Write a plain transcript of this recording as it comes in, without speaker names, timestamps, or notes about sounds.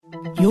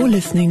You're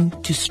listening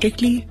to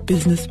Strictly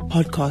Business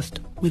Podcast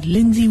with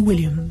Lindsay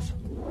Williams.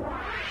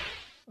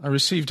 I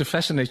received a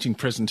fascinating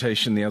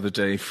presentation the other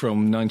day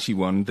from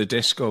 91, the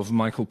desk of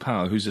Michael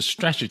Power, who's a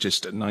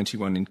strategist at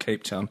 91 in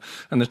Cape Town.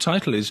 And the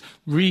title is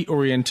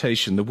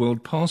Reorientation, the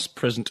World Past,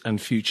 Present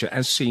and Future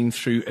as Seen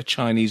Through a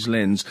Chinese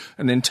Lens.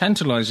 And then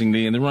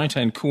tantalizingly, in the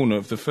right-hand corner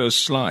of the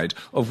first slide,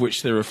 of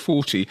which there are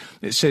 40,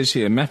 it says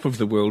here, Map of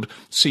the World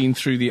Seen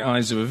Through the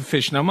Eyes of a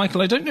Fish. Now,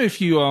 Michael, I don't know if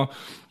you are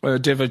a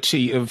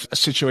devotee of a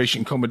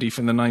situation comedy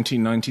from the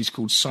 1990s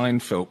called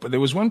Seinfeld, but there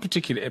was one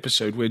particular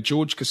episode where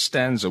George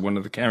Costanza, one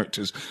of the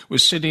characters,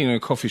 was sitting in a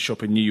coffee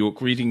shop in New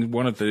York reading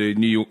one of the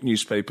New York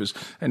newspapers,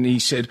 and he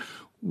said,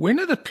 when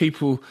are the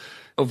people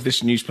of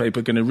this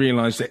newspaper going to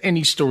realize that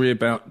any story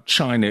about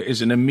China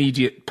is an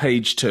immediate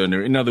page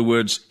turner? In other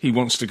words, he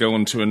wants to go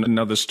on to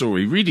another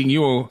story. Reading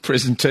your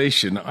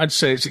presentation, I'd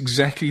say it's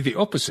exactly the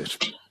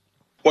opposite.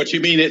 What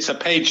you mean, it's a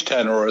page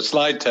turner or a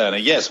slide turner?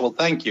 Yes, well,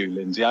 thank you,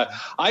 Lindsay.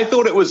 I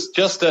thought it was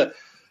just a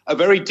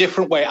very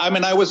different way. I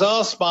mean, I was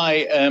asked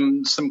by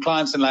some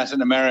clients in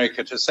Latin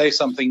America to say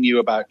something new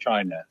about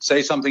China,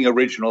 say something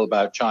original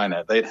about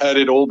China. They'd heard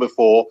it all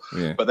before,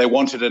 but they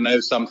wanted to know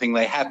something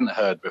they hadn't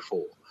heard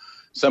before.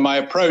 So my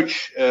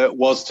approach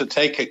was to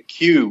take a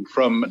cue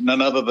from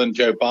none other than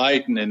Joe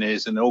Biden in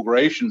his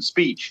inauguration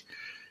speech,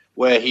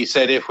 where he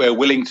said, if we're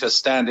willing to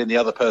stand in the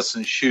other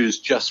person's shoes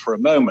just for a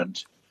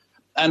moment,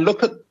 and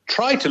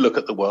try to look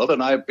at the world,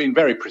 and I've been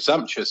very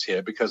presumptuous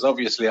here because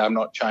obviously I'm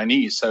not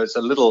Chinese, so it's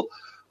a little,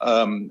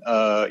 I'm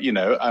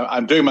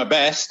doing my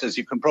best, as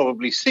you can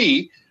probably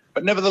see,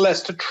 but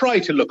nevertheless to try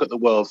to look at the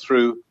world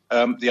through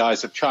the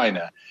eyes of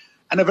China.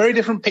 And a very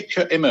different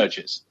picture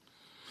emerges.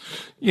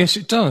 Yes,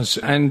 it does.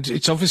 And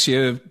it's obviously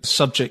a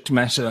subject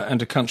matter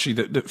and a country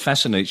that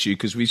fascinates you,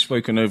 because we've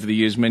spoken over the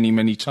years many,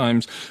 many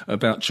times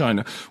about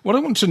China. What I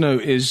want to know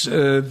is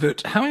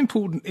that how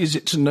important is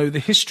it to know the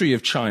history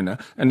of China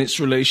and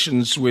its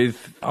relations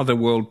with other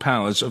world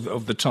powers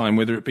of the time,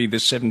 whether it be the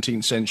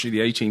 17th century, the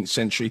 18th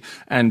century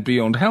and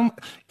beyond? How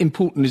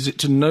important is it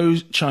to know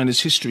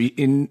China's history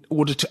in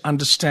order to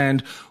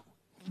understand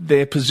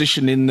their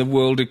position in the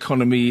world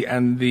economy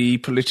and the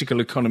political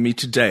economy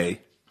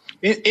today?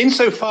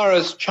 Insofar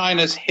as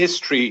China's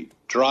history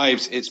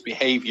drives its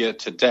behavior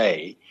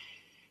today,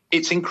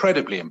 it's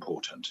incredibly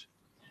important.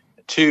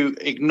 To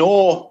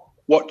ignore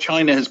what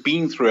China has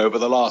been through over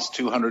the last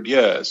 200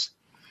 years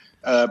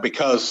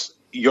because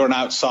you're an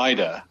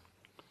outsider,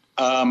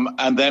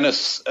 and then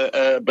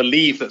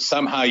believe that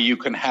somehow you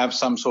can have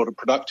some sort of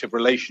productive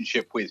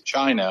relationship with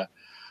China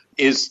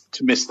is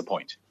to miss the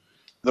point.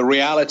 The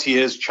reality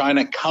is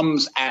China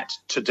comes at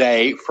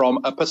today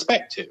from a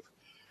perspective.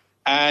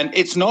 And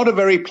it's not a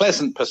very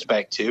pleasant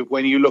perspective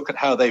when you look at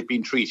how they've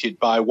been treated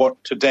by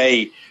what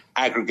today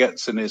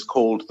aggregates and is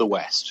called the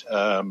West.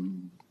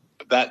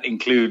 That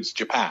includes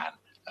Japan,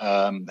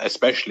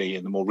 especially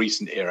in the more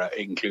recent era, it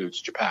includes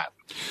Japan.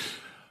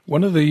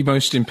 One of the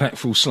most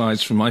impactful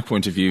slides from my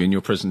point of view in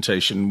your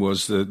presentation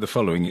was the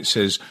following. It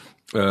says,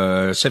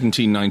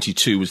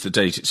 1792 was the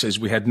date. It says,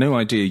 we had no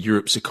idea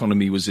Europe's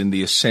economy was in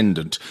the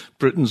ascendant.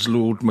 Britain's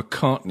Lord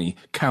Macartney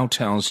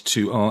kowtows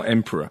to our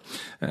emperor.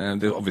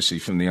 Obviously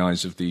from the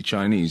eyes of the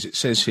Chinese. It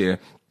says here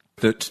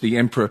that the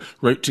emperor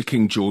wrote to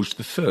King George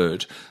III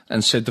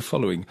and said the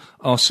following: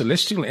 our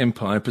celestial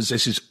empire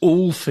possesses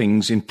all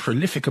things in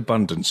prolific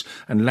abundance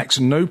and lacks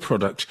no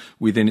product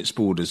within its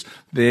borders.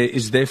 There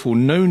is therefore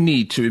no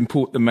need to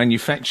import the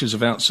manufactures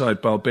of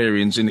outside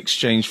barbarians in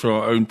exchange for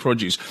our own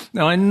produce.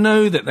 Now, I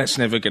know that that's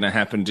never going to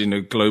happen in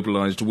a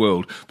globalized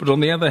world, but on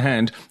the other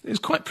hand, it's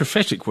quite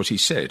prophetic what he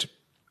said.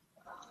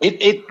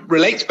 It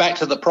relates back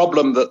to the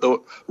problem that the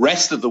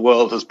rest of the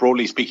world has,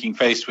 broadly speaking,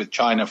 faced with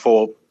China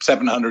for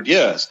 700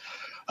 years.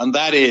 And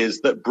that is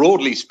that,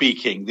 broadly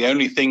speaking, the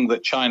only thing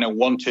that China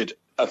wanted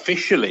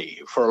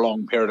officially for a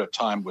long period of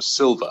time was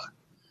silver.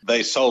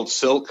 They sold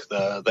silk,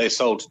 they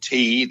sold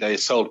tea, they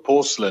sold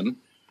porcelain,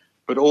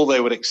 but all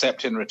they would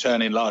accept in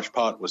return in large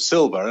part was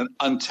silver. And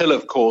until,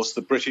 of course,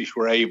 the British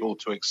were able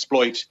to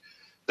exploit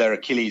their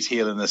Achilles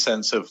heel in the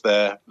sense of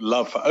their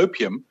love for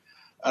opium,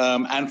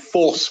 and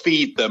force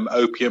feed them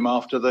opium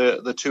after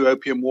the two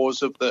opium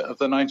wars of the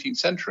 19th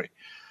century.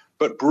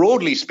 But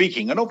broadly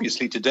speaking, and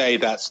obviously today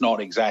that's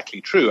not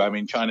exactly true. I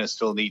mean, China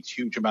still needs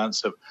huge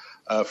amounts of,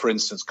 for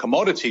instance,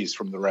 commodities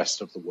from the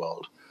rest of the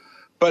world.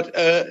 But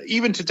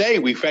even today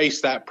we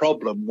face that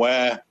problem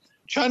where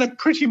China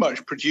pretty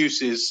much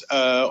produces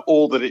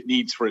all that it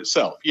needs for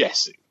itself.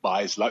 Yes, it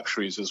buys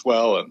luxuries as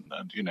well, and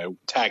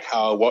Tag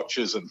Heuer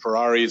watches and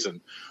Ferraris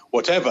and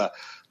whatever.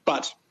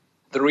 But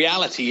the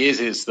reality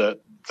is that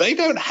they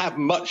don't have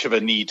much of a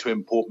need to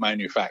import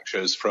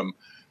manufacturers from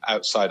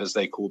outside, as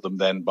they called them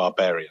then,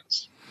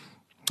 barbarians.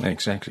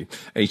 Exactly.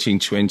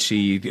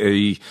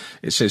 1820,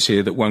 it says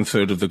here that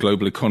 1/3 of the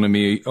global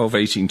economy of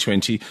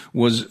 1820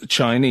 was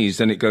Chinese.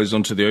 Then it goes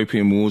on to the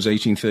Opium Wars,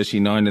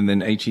 1839, and then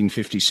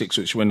 1856,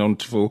 which went on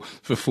for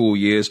 4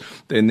 years.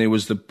 Then there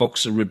was the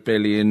Boxer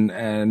Rebellion,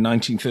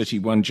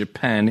 1931,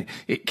 Japan.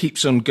 It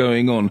keeps on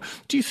going on.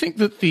 Do you think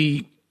that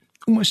the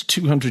almost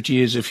 200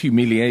 years of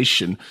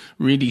humiliation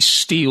really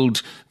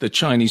steeled the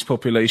Chinese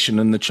population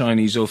and the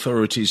Chinese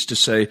authorities to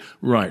say,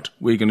 right,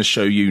 we're going to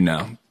show you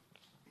now?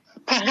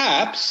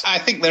 Perhaps. I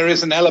think there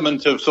is an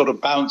element of sort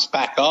of bounce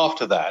back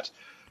after that.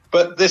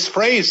 But this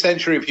phrase,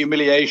 century of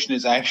humiliation,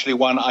 is actually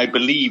one I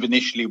believe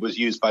initially was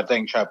used by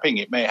Deng Xiaoping.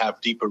 It may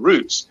have deeper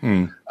roots.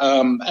 And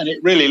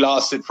it really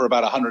lasted for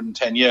about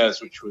 110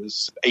 years, which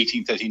was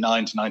 1839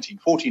 to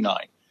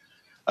 1949.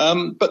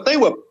 But they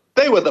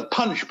were the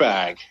punch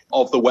bag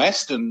of the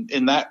West. And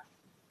in that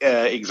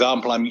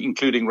example, I'm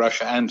including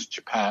Russia and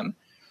Japan.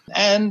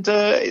 And,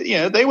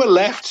 they were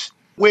left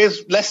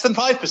with less than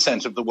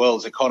 5% of the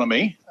world's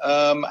economy,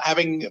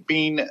 having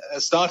been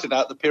started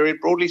out the period,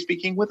 broadly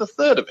speaking, with a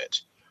third of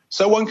it.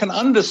 So one can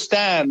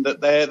understand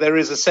that there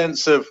is a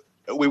sense of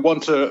we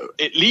want to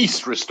at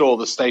least restore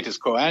the status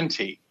quo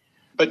ante.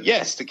 But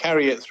yes, to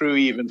carry it through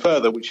even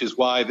further, which is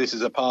why this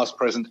is a past,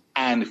 present,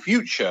 and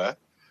future,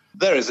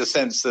 there is a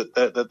sense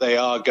that they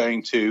are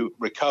going to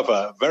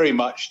recover very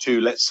much to,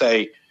 let's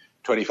say,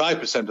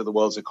 25% of the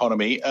world's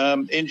economy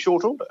in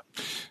short order.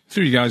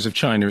 Through the eyes of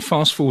China,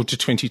 fast forward to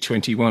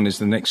 2021 is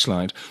the next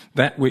slide.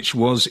 That which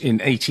was in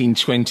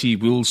 1820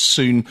 will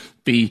soon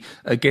be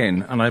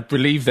again. And I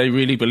believe they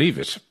really believe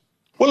it.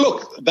 Well,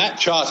 look, that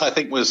chart, I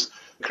think, was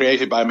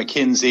created by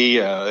McKinsey.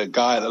 A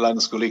guy at the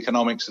London School of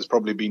Economics has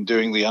probably been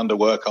doing the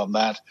underwork on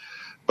that.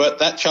 But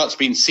that chart's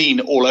been seen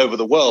all over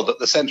the world, that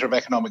the center of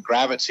economic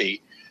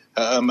gravity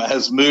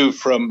has moved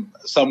from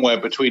somewhere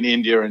between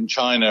India and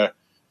China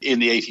in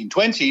the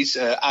 1820s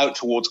out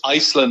towards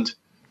Iceland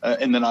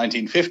in the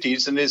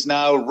 1950s, and is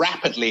now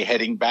rapidly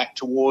heading back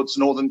towards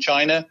northern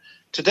China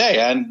today.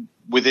 And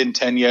within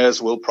 10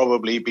 years will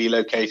probably be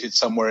located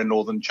somewhere in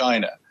northern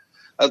China.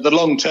 The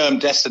long-term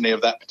destiny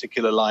of that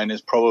particular line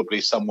is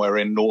probably somewhere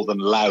in northern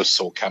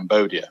Laos or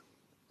Cambodia.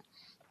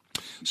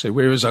 So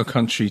where is our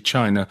country,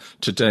 China,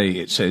 today,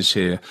 it says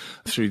here,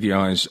 through the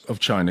eyes of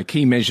China?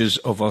 Key measures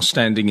of our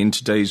standing in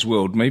today's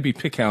world. Maybe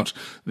pick out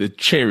the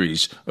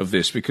cherries of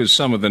this, because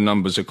some of the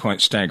numbers are quite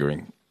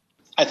staggering.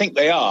 I think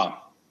they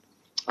are.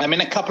 I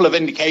mean, a couple of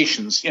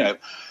indications.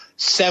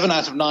 7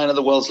 out of 9 of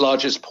the world's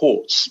largest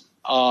ports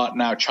are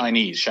now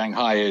Chinese.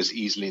 Shanghai is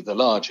easily the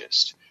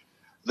largest.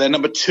 They're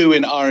number 2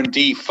 in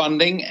R&D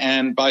funding,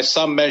 and by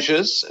some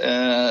measures,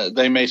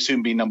 they may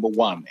soon be number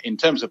 1. In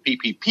terms of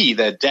PPP,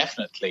 they're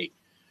definitely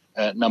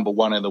number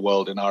 1 in the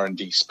world in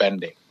R&D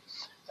spending.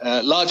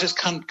 Largest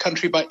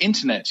country by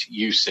internet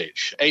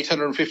usage,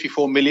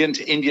 854 million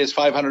to India's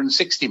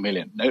 560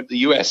 million. Note the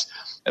US.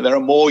 There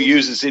are more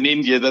users in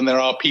India than there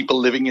are people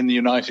living in the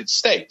United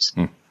States.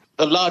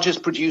 The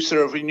largest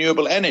producer of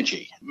renewable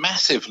energy,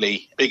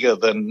 massively bigger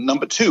than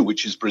number 2,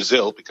 which is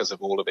Brazil, because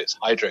of all of its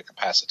hydro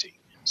capacity.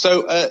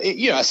 So,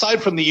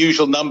 aside from the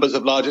usual numbers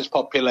of largest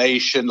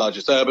population,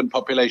 largest urban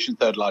population,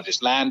 third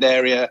largest land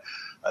area,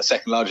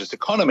 second largest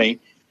economy,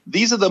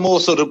 these are the more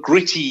sort of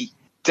gritty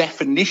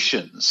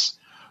definitions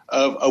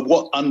of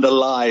what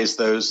underlies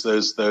those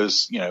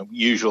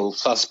usual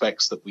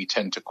suspects that we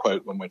tend to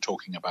quote when we're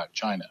talking about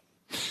China.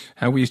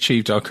 How we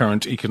achieved our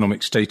current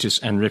economic status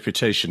and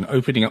reputation,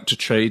 opening up to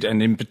trade,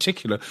 and in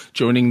particular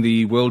joining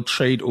the World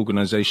Trade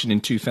Organization in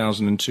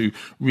 2002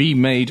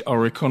 remade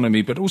our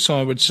economy. But also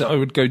I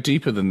would go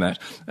deeper than that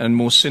and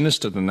more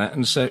sinister than that,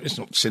 and say it's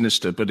not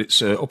sinister, but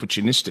it's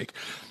opportunistic,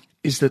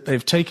 is that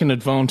they've taken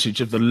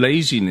advantage of the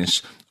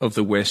laziness of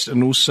the West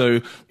and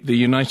also the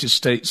United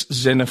States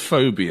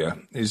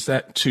xenophobia. Is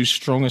that too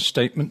strong a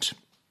statement?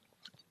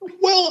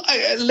 Well,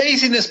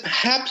 laziness,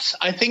 perhaps.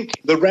 I think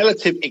the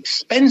relative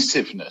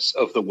expensiveness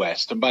of the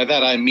West, and by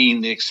that I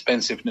mean the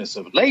expensiveness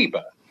of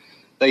labor,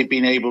 they've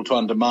been able to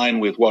undermine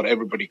with what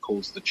everybody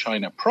calls the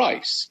China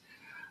price.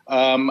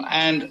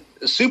 And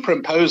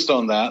superimposed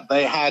on that,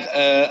 they had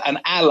an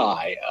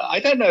ally. I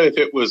don't know if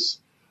it was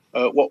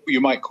what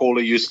you might call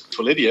a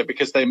useful idiot,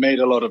 because they made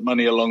a lot of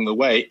money along the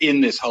way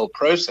in this whole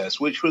process,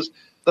 which was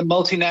the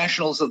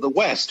multinationals of the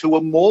West, who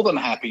were more than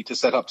happy to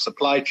set up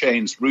supply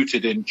chains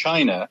rooted in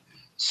China,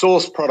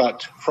 source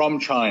product from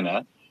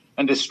China,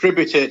 and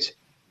distribute it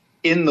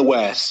in the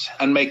West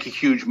and make a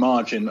huge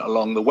margin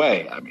along the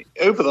way. I mean,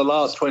 over the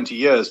last 20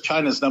 years,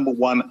 China's number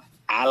 1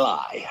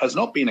 ally has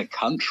not been a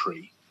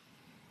country.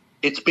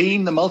 It's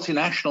been the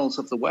multinationals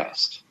of the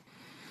West.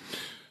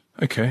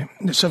 Okay,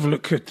 let's have a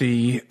look at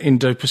the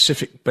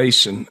Indo-Pacific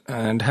basin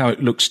and how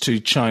it looks to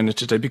China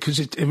today, because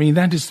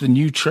that is the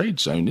new trade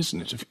zone,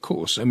 isn't it? Of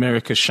course,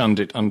 America shunned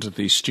it under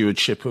the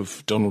stewardship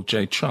of Donald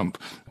J. Trump,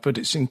 but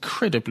it's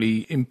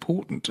incredibly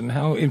important. And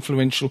how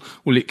influential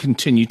will it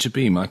continue to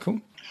be, Michael?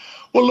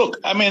 Well, look,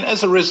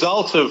 as a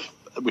result of,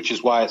 which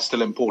is why it's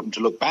still important to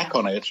look back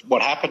on it,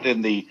 what happened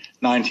in the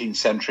 19th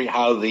century,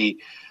 how the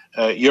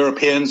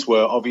Europeans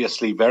were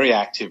obviously very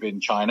active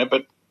in China,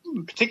 but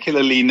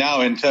particularly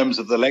now in terms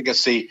of the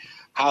legacy,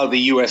 how the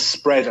US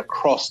spread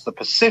across the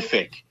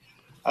Pacific,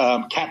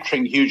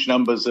 capturing huge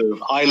numbers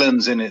of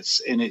islands in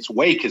its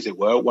wake, as it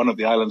were. One of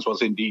the islands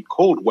was indeed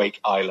called Wake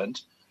Island,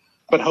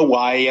 but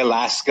Hawaii,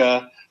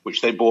 Alaska,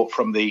 which they bought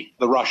from the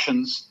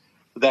Russians,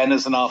 Then,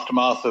 as an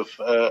aftermath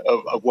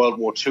of World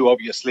War II,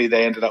 obviously,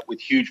 they ended up with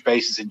huge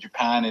bases in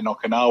Japan, in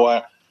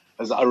Okinawa.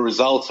 As a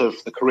result of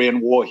the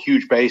Korean War,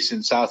 huge base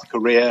in South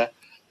Korea.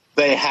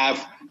 They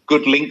have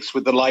good links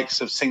with the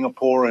likes of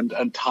Singapore and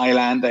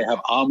Thailand. They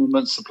have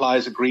armament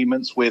supplies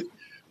agreements with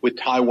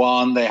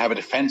Taiwan. They have a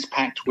defense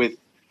pact with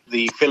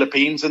the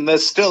Philippines. And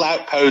there's still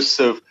outposts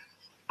of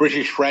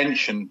British,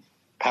 French, and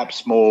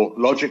perhaps more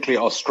logically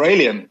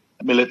Australian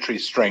military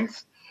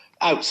strength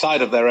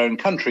outside of their own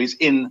countries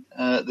in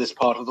this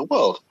part of the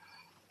world.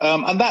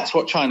 And that's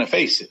what China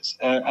faces.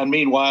 And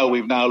meanwhile,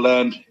 we've now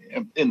learned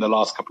in the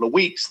last couple of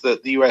weeks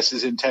that the US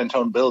is intent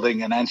on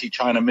building an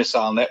anti-China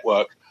missile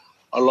network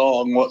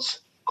along what's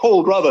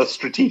called rather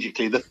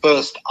strategically the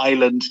first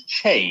island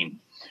chain,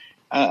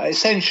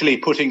 essentially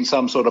putting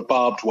some sort of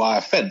barbed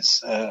wire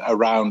fence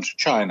around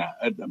China,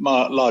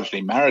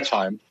 largely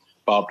maritime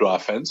barbed wire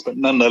fence, but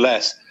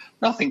nonetheless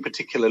nothing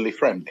particularly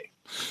friendly.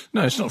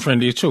 No, it's not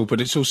friendly at all, but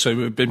it's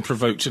also been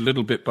provoked a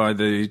little bit by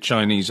the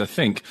Chinese, I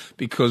think,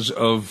 because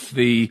of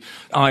the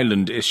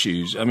island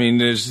issues. I mean,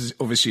 there's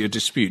obviously a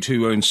dispute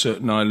who owns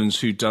certain islands,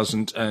 who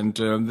doesn't, and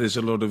there's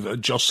a lot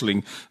of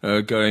jostling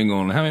going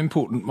on. How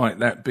important might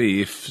that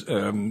be if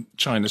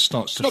China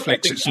starts to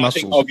flex its muscles?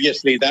 I think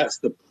obviously that's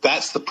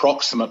the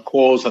proximate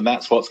cause, and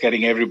that's what's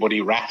getting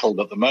everybody rattled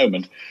at the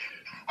moment.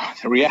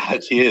 The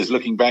reality is,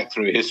 looking back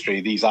through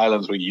history, these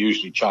islands were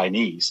usually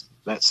Chinese.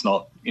 Let's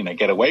not,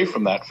 get away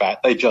from that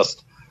fact. They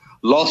just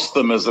lost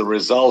them as a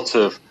result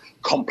of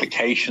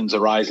complications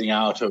arising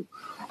out of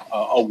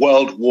a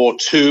World War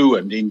II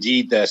and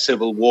indeed their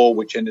civil war,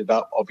 which ended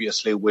up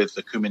obviously with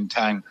the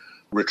Kuomintang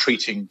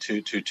retreating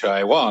to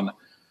Taiwan.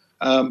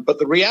 But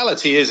the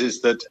reality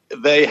is that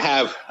they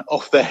have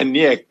off their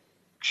near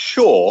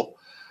shore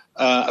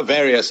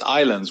various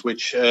islands,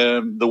 which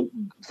the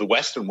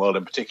Western world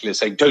in particular is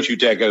saying, don't you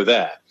dare go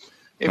there.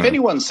 If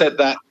anyone said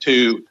that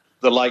to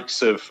the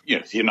likes of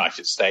the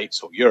United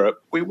States or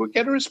Europe, we would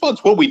get a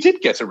response. Well, we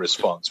did get a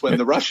response. When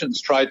the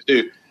Russians tried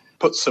to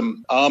put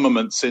some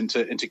armaments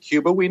into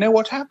Cuba, we know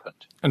what happened.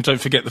 And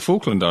don't forget the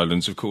Falkland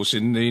Islands, of course,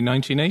 in the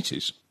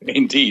 1980s.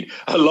 Indeed,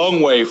 a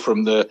long way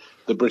from the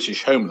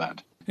British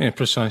homeland. Yeah,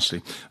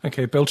 precisely.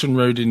 Okay, Belt and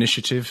Road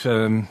Initiative.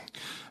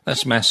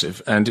 That's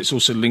massive, and it's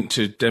also linked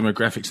to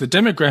demographics. The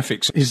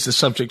demographics is the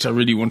subject I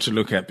really want to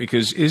look at,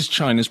 because is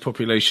China's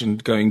population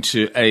going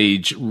to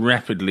age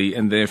rapidly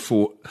and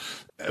therefore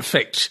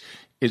affect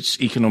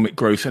its economic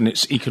growth and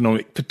its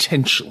economic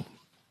potential?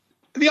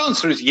 The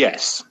answer is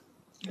yes.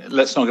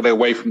 Let's not get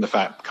away from the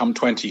fact, come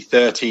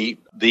 2030,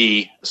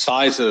 the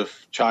size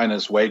of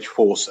China's wage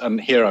force, and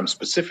here I'm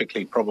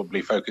specifically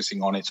probably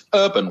focusing on its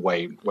urban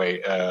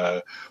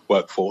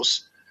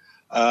workforce,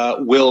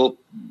 will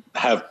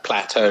have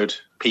plateaued,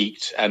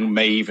 peaked, and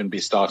may even be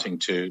starting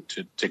to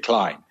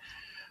decline.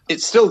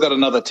 It's still got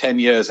another 10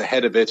 years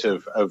ahead of it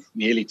of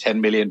nearly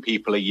 10 million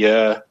people a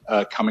year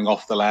coming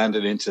off the land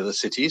and into the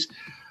cities.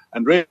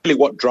 And really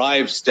what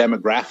drives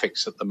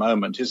demographics at the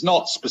moment is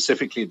not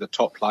specifically the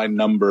top line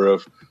number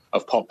of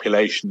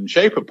population and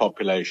shape of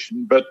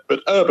population, but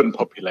urban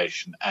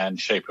population and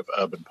shape of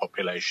urban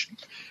population.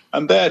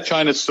 And there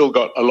China's still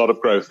got a lot of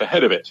growth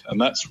ahead of it.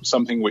 And that's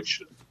something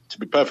which, to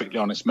be perfectly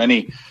honest,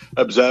 many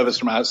observers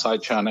from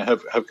outside China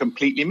have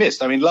completely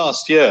missed. I mean,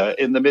 last year,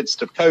 in the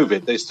midst of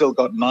COVID, they still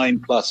got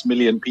 9+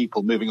 million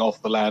people moving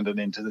off the land and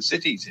into the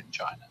cities in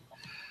China.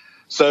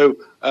 So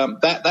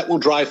that will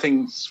drive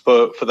things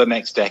for the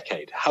next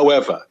decade.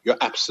 However, you're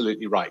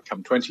absolutely right.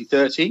 Come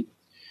 2030,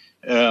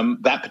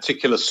 that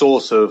particular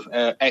source of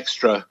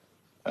extra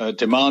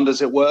demand,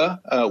 as it were,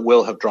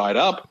 will have dried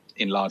up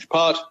in large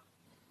part.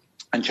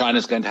 And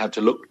China's going to have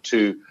to look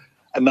to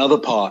another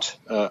part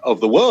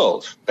of the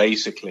world,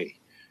 basically,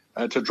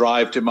 to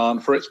drive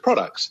demand for its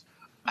products.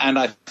 And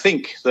I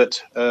think that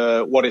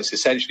what it's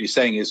essentially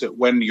saying is that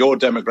when your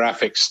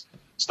demographics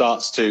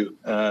starts to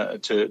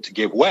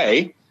give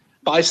way,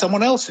 buy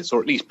someone else's, or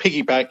at least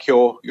piggyback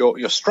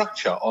your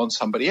structure on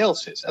somebody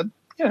else's. And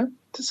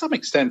to some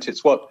extent,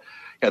 it's what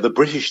the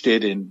British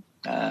did in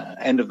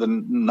end of the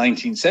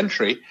 19th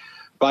century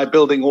by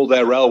building all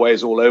their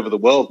railways all over the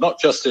world, not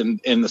just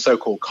in the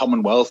so-called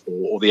Commonwealth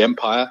or the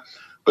Empire,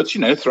 but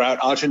throughout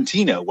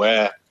Argentina,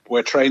 where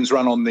trains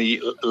run on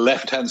the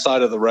left-hand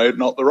side of the road,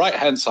 not the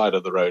right-hand side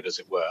of the road, as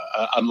it were,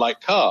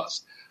 unlike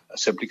cars,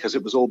 simply because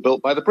it was all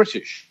built by the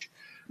British.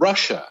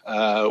 Russia,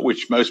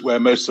 where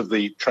most of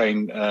the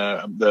train,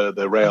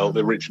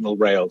 the original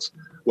rails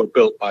were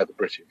built by the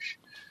British.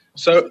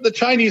 So the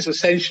Chinese are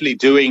essentially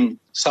doing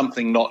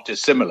something not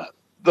dissimilar.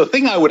 The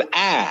thing I would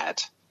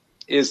add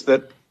is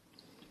that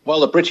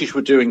while the British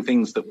were doing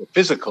things that were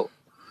physical,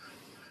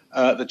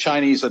 the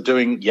Chinese are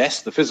doing,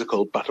 yes, the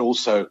physical, but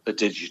also the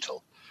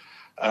digital.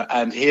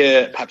 And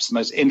here, perhaps the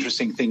most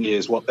interesting thing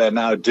is what they're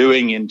now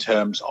doing in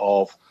terms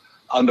of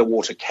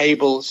underwater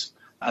cables,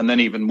 and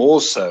then even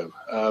more so,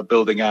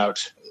 building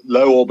out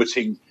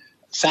low-orbiting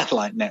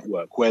satellite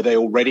network, where they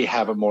already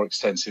have a more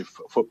extensive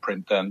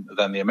footprint than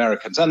the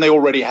Americans. And they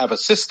already have a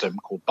system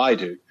called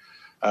Baidu,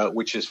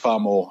 which is far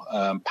more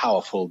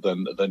powerful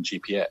than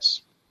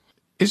GPS.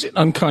 Is it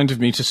unkind of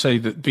me to say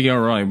that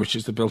BRI, which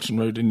is the Belt and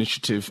Road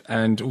Initiative,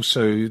 and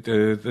also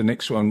the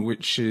next one,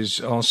 which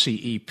is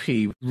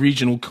RCEP,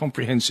 Regional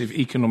Comprehensive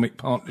Economic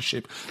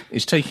Partnership,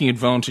 is taking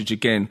advantage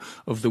again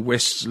of the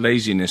West's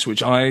laziness,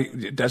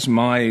 that's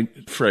my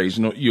phrase,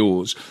 not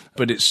yours,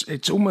 but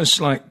it's almost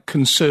like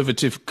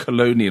conservative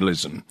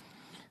colonialism.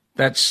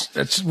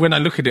 That's when I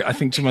look at it, I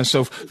think to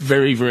myself,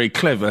 very, very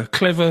clever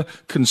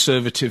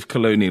conservative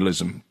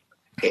colonialism.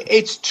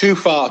 It's too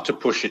far to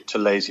push it to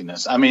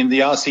laziness. I mean, the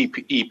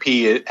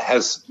RCEP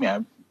has,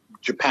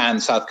 Japan,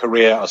 South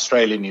Korea,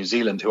 Australia, New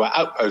Zealand, who are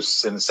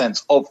outposts in a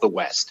sense of the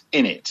West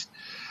in it.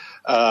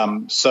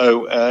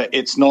 So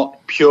it's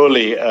not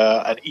purely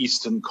an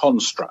Eastern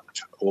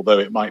construct, although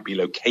it might be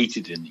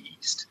located in the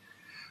East.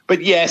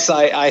 But yes,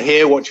 I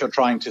hear what you're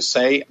trying to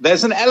say.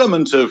 There's an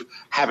element of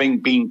having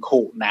been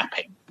caught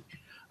napping.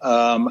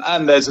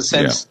 And there's a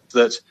sense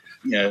that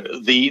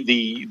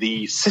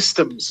the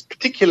systems,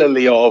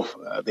 particularly of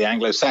the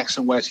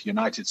Anglo-Saxon West,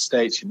 United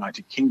States,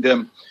 United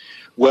Kingdom,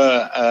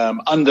 were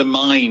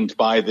undermined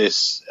by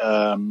this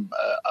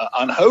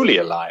unholy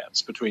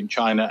alliance between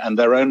China and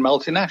their own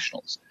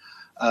multinationals.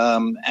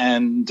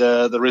 And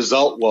the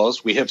result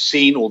was we have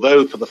seen,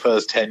 although for the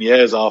first 10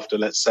 years after,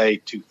 let's say,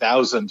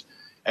 2000,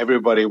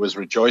 everybody was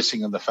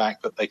rejoicing in the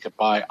fact that they could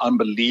buy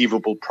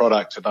unbelievable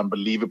products at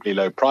unbelievably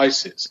low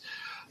prices.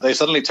 They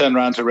suddenly turned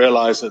around to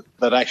realize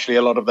that actually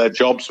a lot of their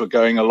jobs were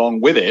going along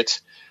with it.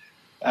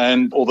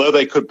 And although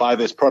they could buy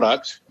this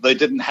product, they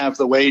didn't have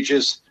the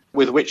wages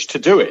with which to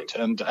do it.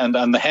 And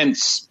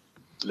hence,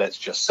 let's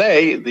just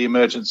say, the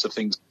emergence of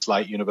things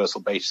like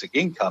universal basic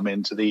income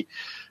into the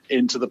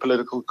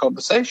political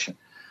conversation.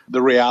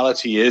 The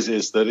reality is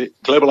that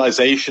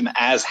globalization,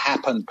 as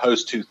happened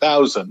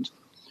post-2000,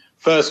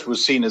 first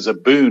was seen as a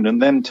boon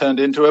and then turned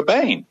into a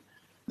bane.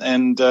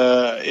 And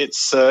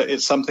it's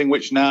something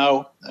which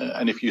now,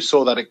 and if you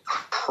saw that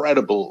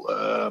incredible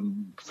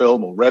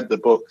film or read the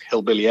book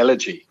Hillbilly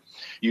Elegy,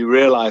 you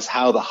realize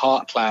how the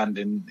heartland,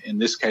 in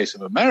this case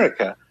of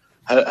America,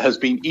 has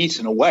been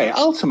eaten away.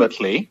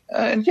 Ultimately,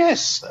 and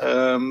yes,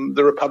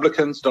 the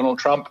Republicans, Donald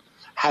Trump,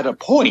 had a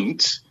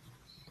point,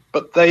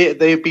 but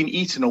they've been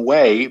eaten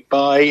away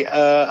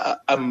by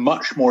a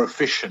much more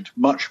efficient,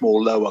 much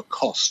more lower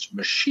cost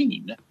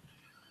machine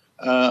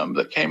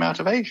that came out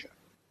of Asia.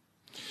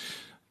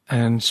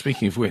 And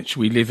speaking of which,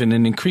 we live in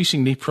an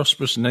increasingly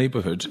prosperous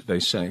neighbourhood, they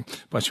say.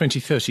 By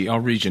 2030,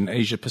 our region,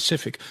 Asia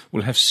Pacific,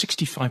 will have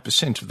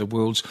 65% of the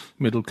world's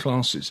middle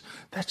classes.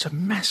 That's a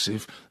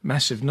massive,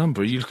 massive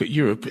number. You look at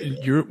Europe,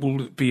 Europe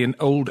will be an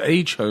old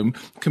age home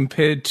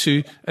compared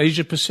to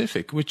Asia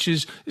Pacific, which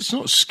is, it's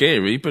not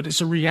scary, but it's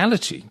a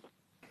reality.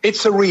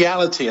 It's a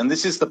reality, and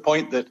this is the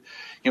point that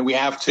we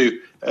have to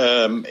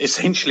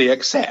essentially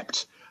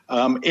accept.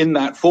 In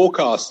that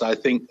forecast, I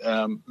think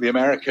the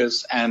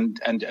Americas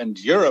and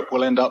Europe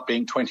will end up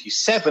being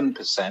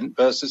 27%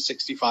 versus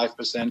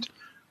 65%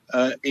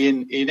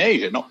 in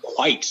Asia. Not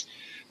quite.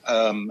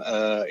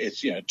 It's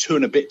 2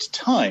 and a bit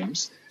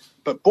times,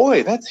 but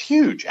boy, that's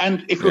huge.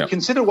 And if we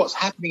consider what's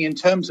happening in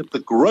terms of the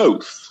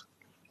growth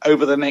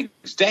over the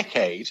next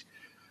decade,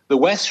 the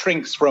West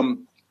shrinks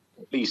from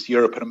at least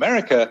Europe and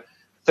America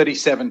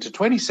 37 to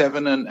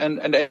 27,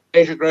 and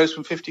Asia grows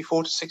from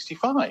 54 to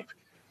 65.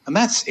 And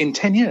that's in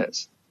 10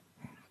 years.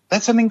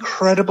 That's an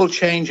incredible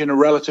change in a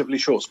relatively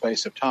short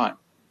space of time.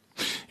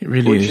 It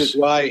really is. Which is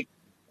why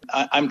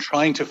I'm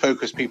trying to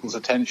focus people's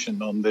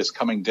attention on this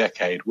coming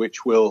decade,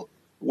 which will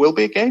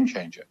be a game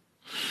changer.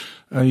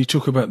 You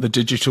talk about the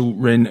digital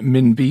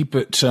renminbi,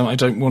 but I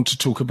don't want to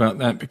talk about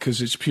that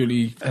because it's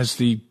purely, as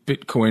the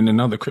Bitcoin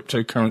and other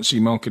cryptocurrency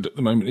market at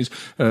the moment is,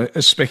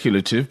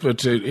 speculative,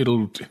 but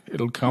it'll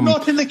come.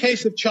 Not in the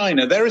case of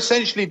China. They're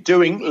essentially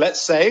doing,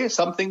 let's say,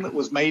 something that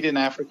was made in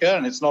Africa,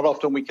 and it's not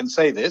often we can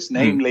say this,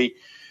 namely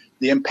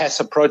the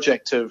M-Pesa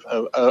project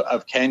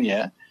of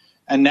Kenya,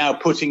 and now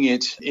putting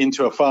it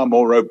into a far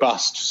more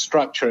robust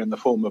structure in the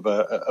form of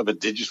a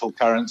digital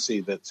currency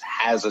that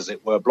has, as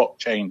it were,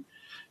 blockchain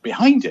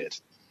behind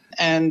it.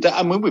 And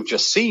I mean, we've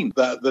just seen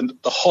the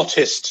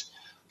hottest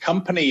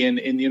company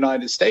in the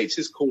United States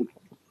is called,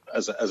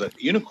 as a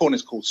unicorn,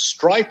 is called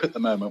Stripe at the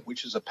moment,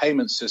 which is a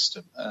payment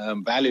system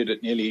valued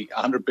at nearly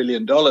 $100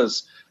 billion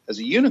as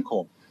a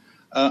unicorn.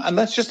 And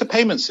that's just a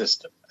payment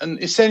system.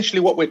 And essentially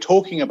what we're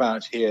talking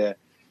about here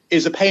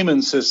is a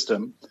payment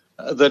system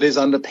that is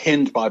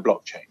underpinned by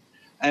blockchain.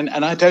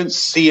 And I don't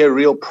see a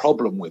real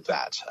problem with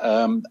that.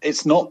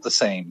 It's not the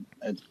same,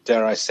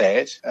 dare I say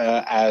it,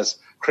 as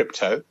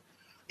crypto.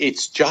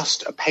 It's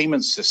just a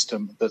payment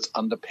system that's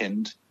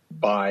underpinned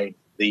by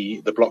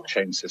the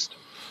blockchain system.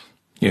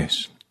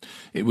 Yes,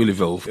 it will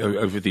evolve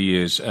over the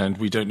years, and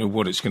we don't know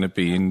what it's going to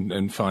be in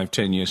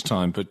 5-10 years'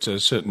 time, but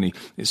certainly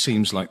it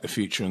seems like the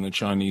future, and the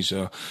Chinese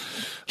are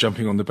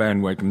jumping on the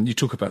bandwagon. You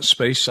talk about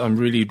space. I'm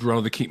really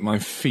rather keep my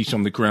feet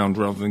on the ground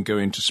rather than go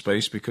into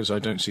space because I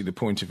don't see the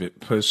point of it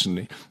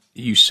personally.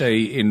 You say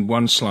in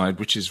one slide,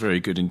 which is very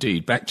good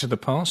indeed, back to the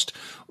past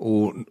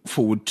or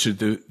forward to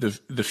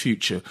the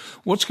future.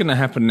 What's going to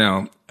happen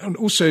now? And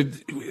also,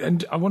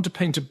 and I want to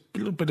paint a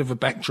little bit of a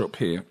backdrop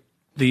here.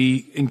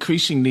 the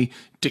increasingly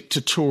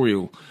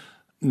dictatorial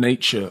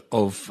nature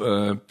of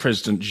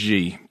President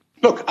Xi?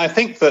 Look, I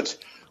think that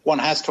one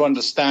has to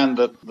understand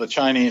that the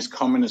Chinese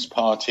Communist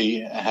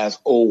Party has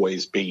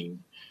always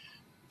been,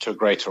 to a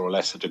greater or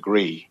lesser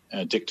degree,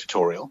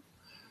 dictatorial,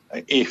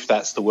 if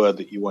that's the word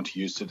that you want to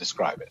use to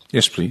describe it.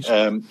 Yes, please.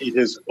 It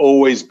has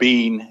always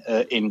been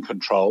in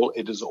control.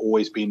 It has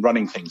always been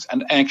running things.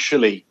 And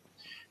actually,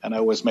 and I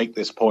always make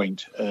this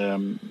point,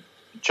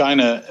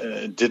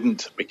 China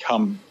didn't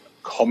become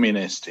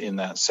communist in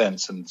that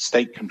sense, and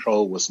state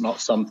control was not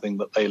something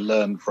that they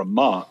learned from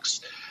Marx.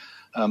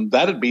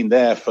 That had been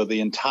there for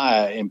the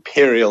entire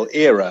imperial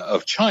era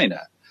of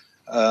China.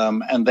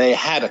 And they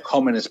had a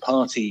communist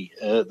party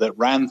that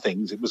ran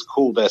things. It was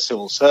called their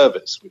civil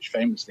service, which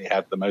famously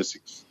had the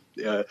most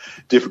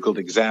difficult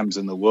exams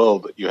in the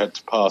world that you had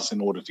to pass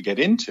in order to get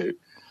into.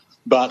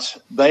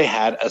 But they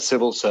had a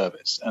civil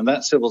service. And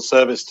that civil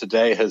service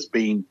today has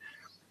been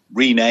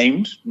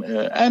renamed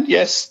and,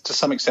 yes, to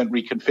some extent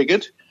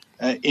reconfigured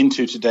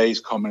into today's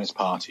Communist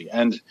Party.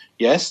 And,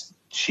 yes,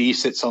 Xi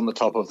sits on the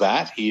top of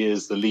that. He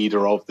is the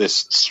leader of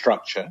this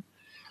structure.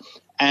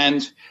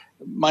 And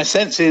my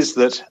sense is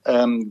that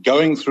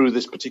going through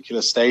this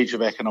particular stage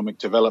of economic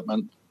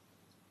development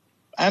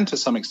and to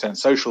some extent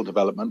social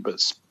development,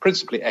 but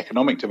principally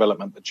economic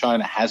development that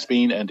China has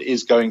been and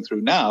is going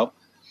through now,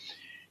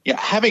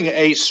 having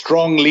a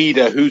strong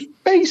leader who's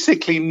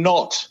basically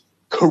not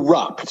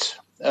corrupt.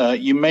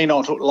 You may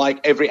not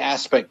like every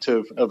aspect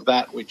of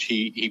that which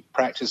he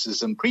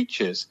practices and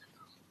preaches,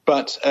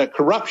 but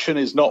corruption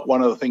is not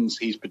one of the things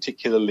he's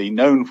particularly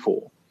known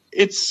for.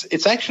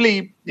 It's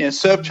actually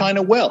served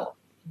China well.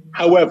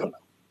 However,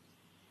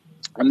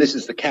 and this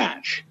is the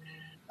catch,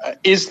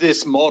 is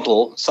this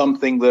model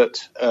something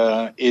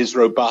that is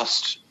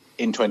robust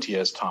in 20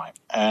 years' time?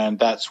 And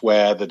that's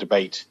where the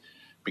debate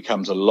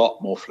becomes a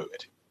lot more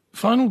fluid.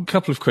 Final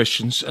couple of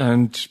questions,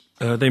 and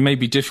they may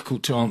be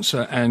difficult to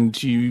answer,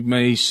 and you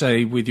may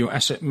say with your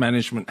asset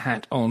management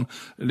hat on,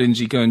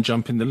 Lindsay, go and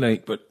jump in the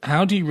lake. But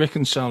how do you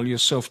reconcile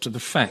yourself to the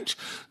fact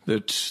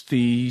that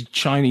the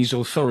Chinese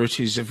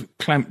authorities have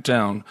clamped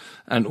down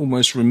and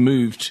almost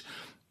removed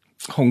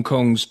Hong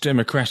Kong's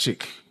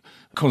democratic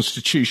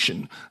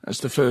constitution?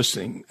 That's the first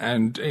thing,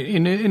 and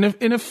in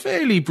a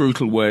fairly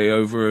brutal way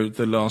over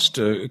the last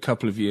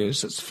couple of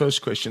years. That's the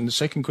first question. The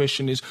second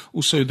question is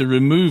also the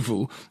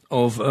removal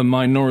of a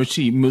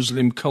minority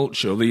Muslim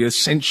culture, or the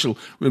essential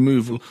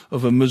removal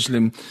of a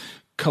Muslim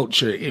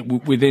culture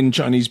within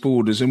Chinese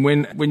borders. And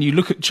when you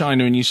look at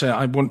China and you say,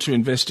 I want to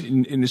invest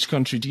in this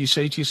country, do you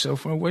say to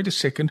yourself, well, wait a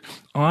second,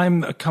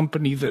 I'm a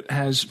company that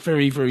has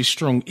very, very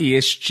strong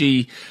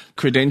ESG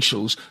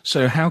credentials,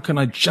 so how can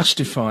I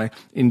justify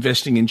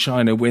investing in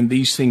China when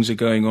these things are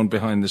going on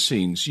behind the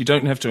scenes? You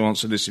don't have to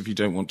answer this if you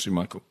don't want to,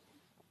 Michael.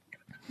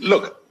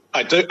 Look,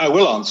 I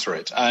will answer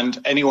it. And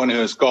anyone who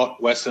has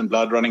got Western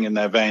blood running in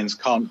their veins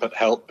can't but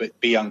help but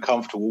be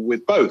uncomfortable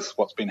with both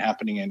what's been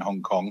happening in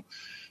Hong Kong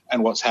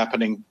and what's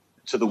happening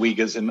to the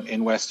Uyghurs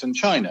in Western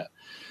China.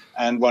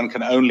 And one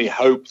can only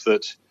hope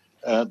that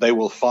they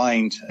will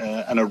find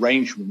an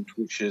arrangement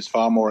which is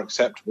far more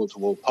acceptable to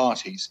all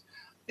parties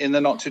in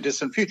the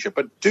not-too-distant future.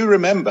 But do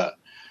remember,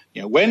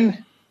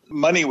 when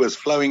money was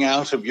flowing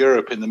out of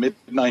Europe in the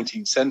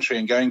mid-19th century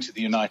and going to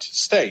the United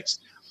States,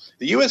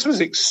 the US was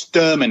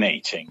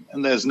exterminating,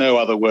 and there's no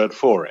other word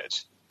for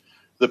it,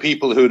 the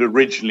people who had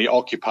originally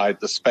occupied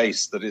the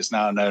space that is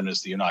now known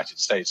as the United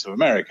States of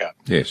America.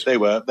 Yes. They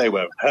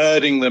were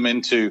herding them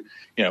into,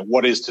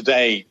 what is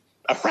today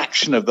a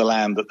fraction of the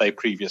land that they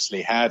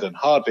previously had, and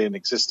hardly an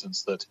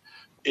existence that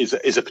is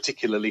a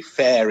particularly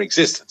fair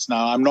existence.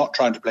 Now, I'm not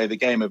trying to play the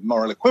game of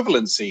moral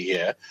equivalency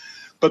here,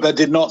 but that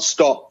did not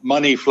stop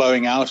money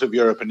flowing out of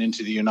Europe and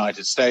into the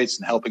United States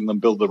and helping them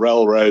build the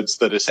railroads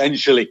that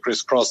essentially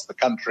crisscrossed the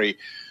country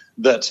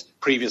that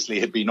previously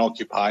had been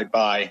occupied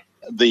by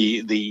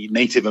the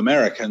Native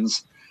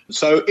Americans.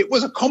 So it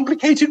was a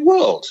complicated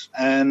world,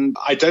 and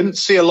I don't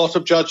see a lot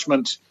of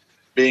judgment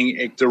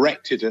being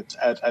directed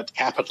at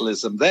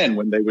capitalism then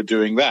when they were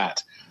doing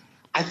that.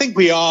 I think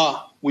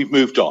we've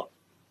moved on.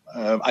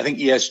 I think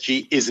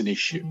ESG is an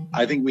issue.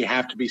 I think we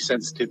have to be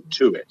sensitive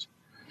to it.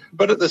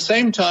 But at the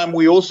same time,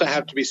 we also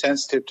have to be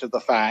sensitive to the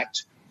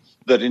fact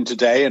that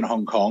today in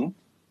Hong Kong,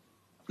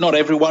 not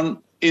everyone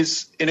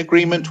is in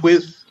agreement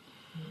with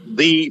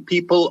the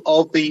people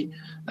of the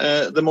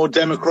more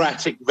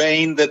democratic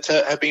vein that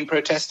have been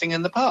protesting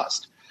in the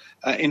past.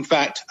 In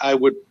fact, I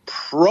would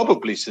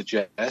probably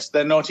suggest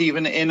they're not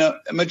even in a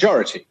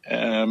majority.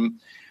 And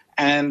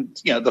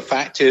the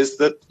fact is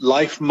that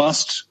life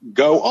must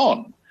go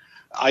on.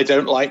 I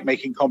don't like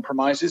making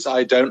compromises.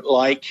 I don't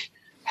like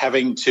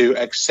having to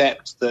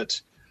accept that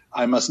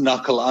I must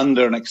knuckle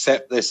under and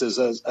accept this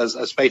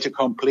as fait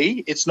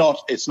accompli. It's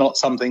not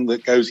something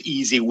that goes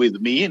easy with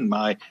me in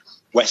my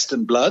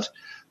Western blood.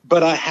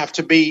 But I have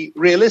to be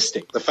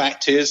realistic. The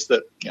fact is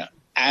that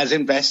as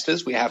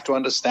investors, we have to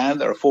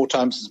understand there are 4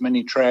 times as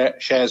many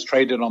shares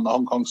traded on the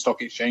Hong Kong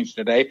Stock Exchange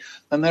today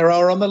than there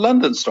are on the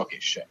London Stock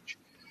Exchange.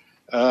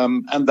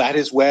 And that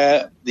is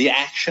where the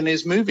action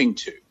is moving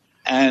to.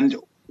 And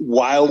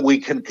while we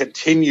can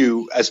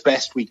continue as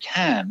best we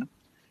can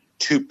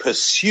to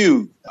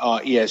pursue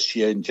our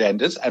ESG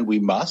agendas, and we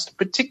must,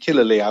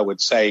 particularly, I would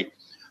say,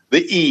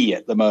 the E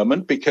at the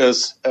moment,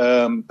 because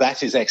that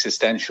is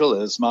existential.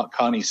 As Mark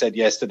Carney said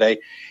yesterday,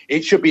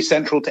 it should be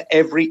central to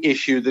every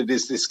issue that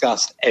is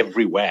discussed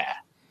everywhere.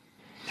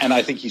 And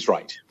I think he's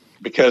right,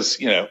 because,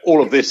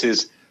 all of this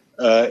is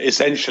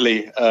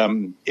essentially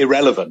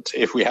irrelevant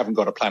if we haven't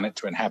got a planet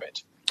to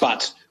inhabit.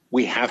 But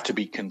we have to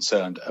be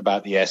concerned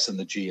about the S and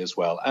the G as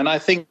well. And I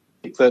think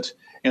that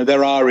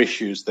there are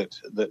issues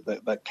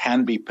that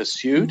can be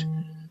pursued,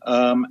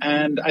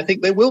 and I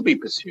think they will be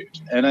pursued.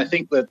 And I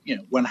think that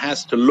one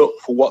has to look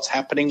for what's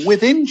happening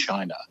within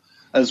China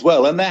as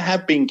well. And there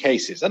have been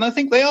cases, and I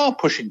think they are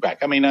pushing back.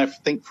 I mean, I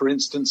think, for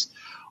instance,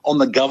 on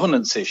the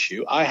governance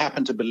issue, I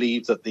happen to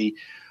believe that the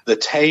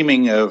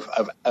taming of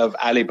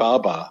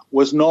Alibaba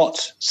was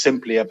not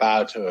simply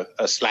about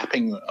a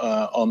slapping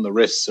on the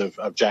wrists of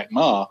Jack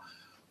Ma,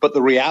 but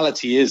the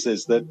reality is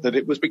that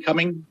it was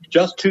becoming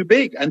just too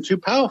big and too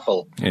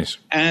powerful. Yes.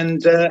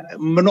 And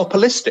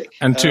monopolistic.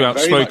 And too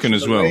outspoken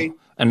as well.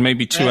 And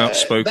maybe too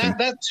outspoken.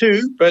 That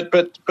too, but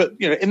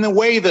in the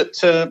way that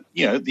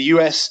the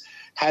US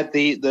had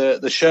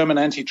the Sherman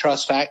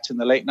Antitrust Act in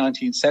the late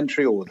 19th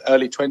century or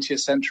early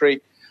 20th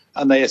century,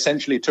 and they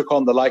essentially took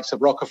on the likes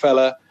of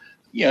Rockefeller,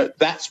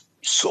 that's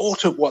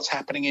sort of what's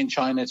happening in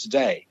China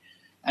today.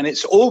 And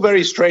it's all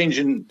very strange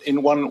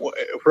in one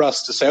for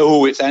us to say,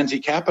 oh, it's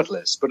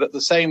anti-capitalist. But at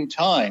the same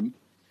time,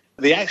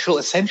 the actual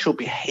essential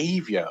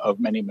behavior of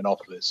many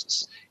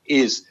monopolists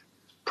is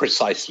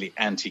precisely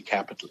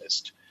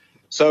anti-capitalist.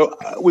 So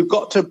we've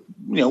got to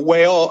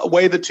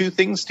weigh the two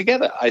things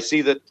together. I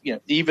see that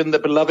even the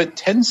beloved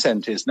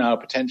Tencent is now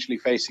potentially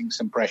facing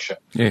some pressure.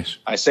 Yes.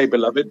 I say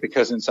beloved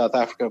because in South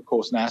Africa, of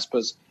course,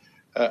 Naspers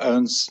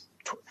owns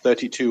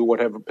 32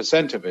 whatever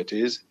 % of it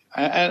is.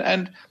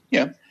 And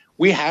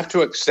we have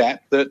to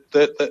accept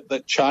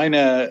that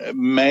China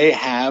may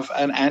have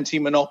an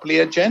anti-monopoly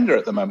agenda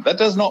at the moment. That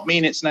does not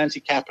mean it's an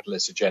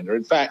anti-capitalist agenda.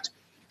 In fact,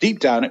 deep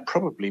down, it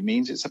probably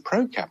means it's a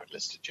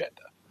pro-capitalist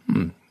agenda.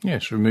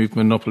 Yes, remove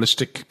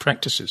monopolistic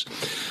practices.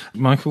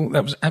 Michael,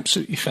 that was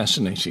absolutely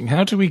fascinating.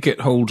 How do we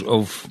get hold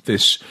of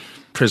this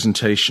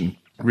presentation,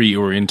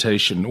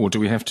 reorientation, or do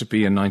we have to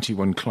be a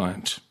 91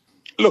 client?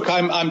 Look,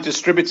 I'm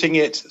distributing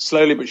it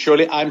slowly but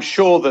surely. I'm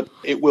sure that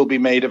it will be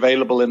made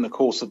available in the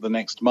course of the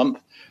next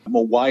month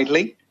more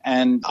widely.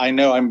 And I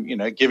know I'm,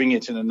 giving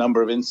it in a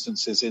number of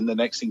instances in the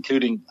next,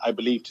 including, I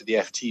believe, to the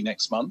FT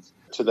next month,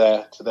 to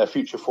their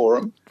future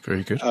forum.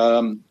 Very good.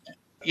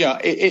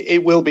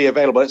 It will be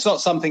available. It's not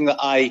something that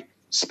I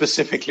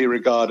specifically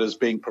regard as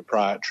being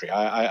proprietary.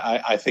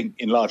 I think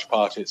in large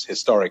part it's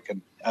historic,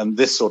 and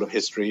this sort of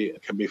history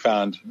can be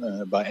found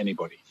by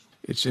anybody.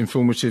 It's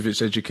informative, it's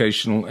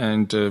educational,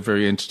 and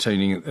very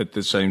entertaining at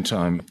the same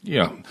time.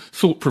 Yeah,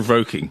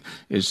 thought-provoking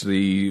is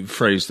the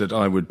phrase that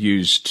I would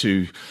use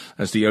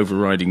as the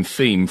overriding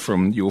theme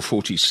from your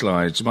 40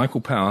 slides.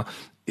 Michael Power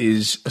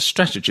is a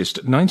strategist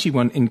at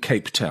 91 in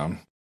Cape Town.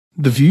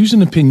 The views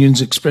and opinions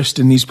expressed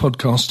in these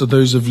podcasts are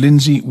those of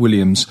Lindsay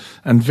Williams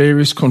and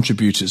various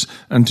contributors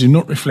and do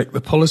not reflect the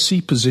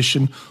policy,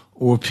 position,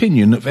 or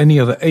opinion of any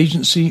other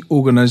agency,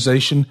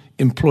 organisation,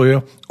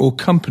 employer or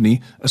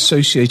company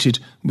associated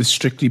with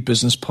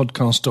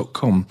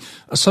strictlybusinesspodcast.com.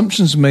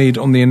 Assumptions made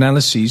on the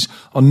analyses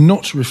are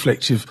not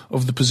reflective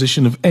of the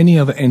position of any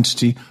other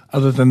entity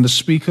other than the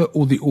speaker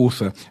or the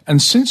author.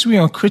 And since we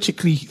are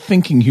critically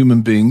thinking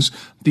human beings,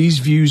 these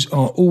views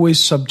are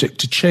always subject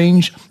to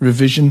change,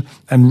 revision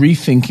and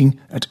rethinking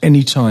at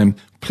any time.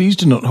 Please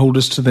do not hold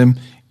us to them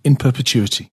in perpetuity.